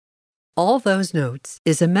All Those Notes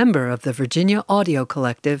is a member of the Virginia Audio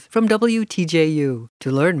Collective from WTJU.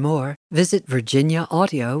 To learn more, visit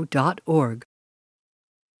virginiaaudio.org.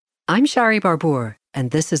 I'm Shari Barbour,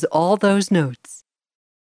 and this is All Those Notes.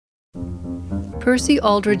 Percy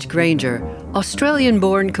Aldridge Granger,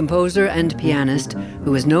 Australian-born composer and pianist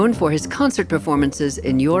who is known for his concert performances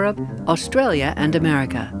in Europe, Australia, and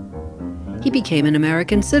America. He became an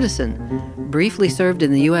American citizen, briefly served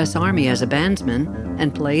in the U.S. Army as a bandsman,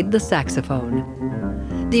 and played the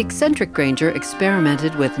saxophone. The eccentric Granger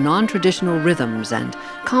experimented with non-traditional rhythms and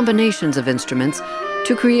combinations of instruments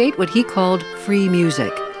to create what he called free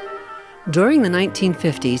music. During the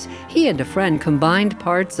 1950s, he and a friend combined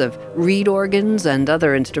parts of reed organs and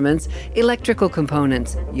other instruments, electrical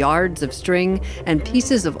components, yards of string, and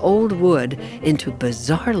pieces of old wood into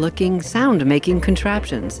bizarre-looking sound-making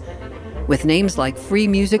contraptions. With names like Free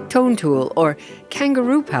Music Tone Tool or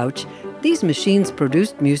Kangaroo Pouch, these machines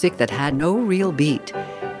produced music that had no real beat,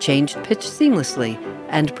 changed pitch seamlessly,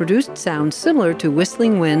 and produced sounds similar to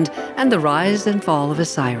whistling wind and the rise and fall of a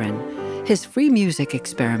siren. His free music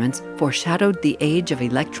experiments foreshadowed the age of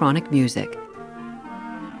electronic music.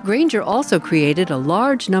 Granger also created a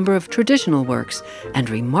large number of traditional works and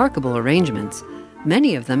remarkable arrangements.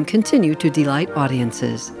 Many of them continue to delight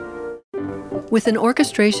audiences. With an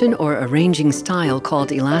orchestration or arranging style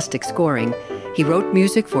called elastic scoring, he wrote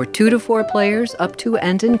music for 2 to 4 players up to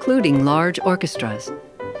and including large orchestras.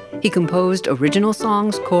 He composed original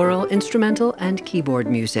songs, choral, instrumental, and keyboard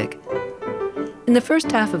music. In the first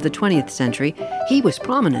half of the 20th century, he was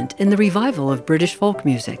prominent in the revival of British folk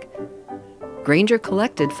music. Granger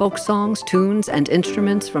collected folk songs, tunes, and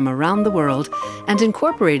instruments from around the world and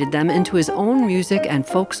incorporated them into his own music and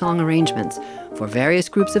folk song arrangements for various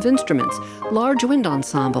groups of instruments, large wind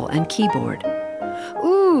ensemble, and keyboard.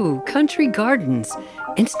 Ooh, Country Gardens!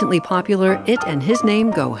 Instantly popular, it and his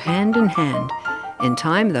name go hand in hand. In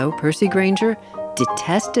time, though, Percy Granger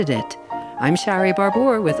detested it. I'm Shari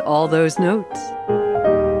Barbour with All Those Notes.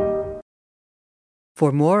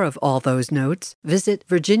 For more of All Those Notes, visit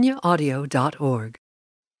virginiaaudio.org.